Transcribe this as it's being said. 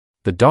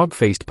The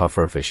dog-faced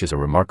pufferfish is a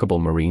remarkable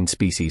marine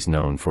species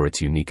known for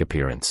its unique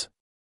appearance.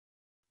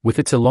 With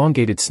its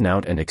elongated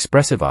snout and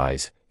expressive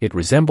eyes, it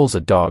resembles a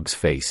dog's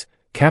face,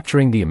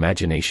 capturing the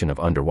imagination of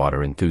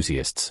underwater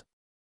enthusiasts.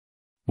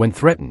 When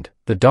threatened,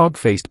 the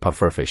dog-faced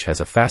pufferfish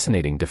has a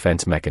fascinating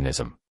defense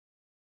mechanism.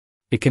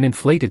 It can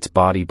inflate its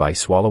body by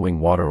swallowing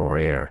water or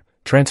air,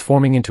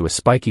 transforming into a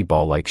spiky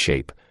ball-like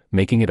shape,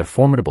 making it a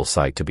formidable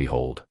sight to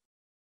behold.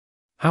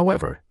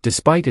 However,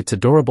 despite its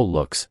adorable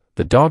looks,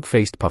 the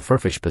dog-faced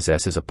pufferfish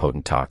possesses a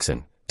potent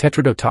toxin,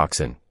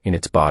 tetrodotoxin, in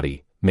its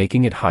body,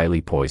 making it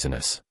highly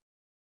poisonous.